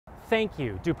Thank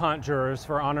you, DuPont jurors,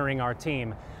 for honoring our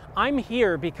team. I'm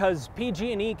here because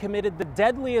PG&E committed the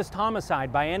deadliest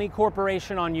homicide by any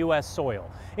corporation on U.S.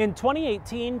 soil. In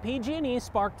 2018, PG&E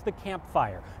sparked the Camp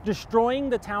Fire, destroying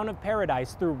the town of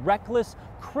Paradise through reckless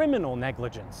criminal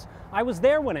negligence. I was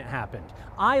there when it happened.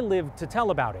 I lived to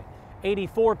tell about it.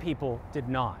 84 people did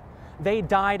not. They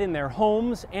died in their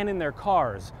homes and in their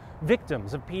cars,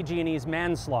 victims of PG&E's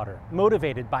manslaughter,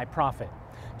 motivated by profit.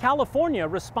 California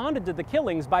responded to the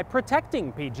killings by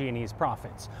protecting PG&E's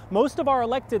profits. Most of our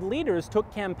elected leaders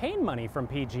took campaign money from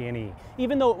PG&E,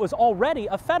 even though it was already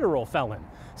a federal felon.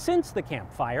 Since the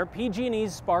Camp Fire,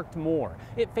 PG&E's sparked more.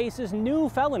 It faces new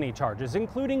felony charges,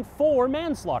 including 4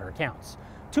 manslaughter counts.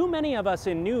 Too many of us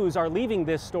in news are leaving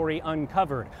this story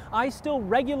uncovered. I still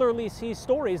regularly see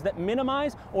stories that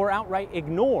minimize or outright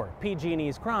ignore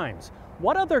PG&E's crimes.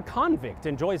 What other convict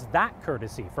enjoys that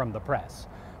courtesy from the press?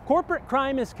 Corporate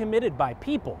crime is committed by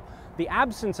people. The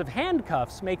absence of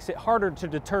handcuffs makes it harder to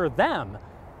deter them.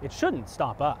 It shouldn't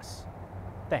stop us.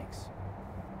 Thanks.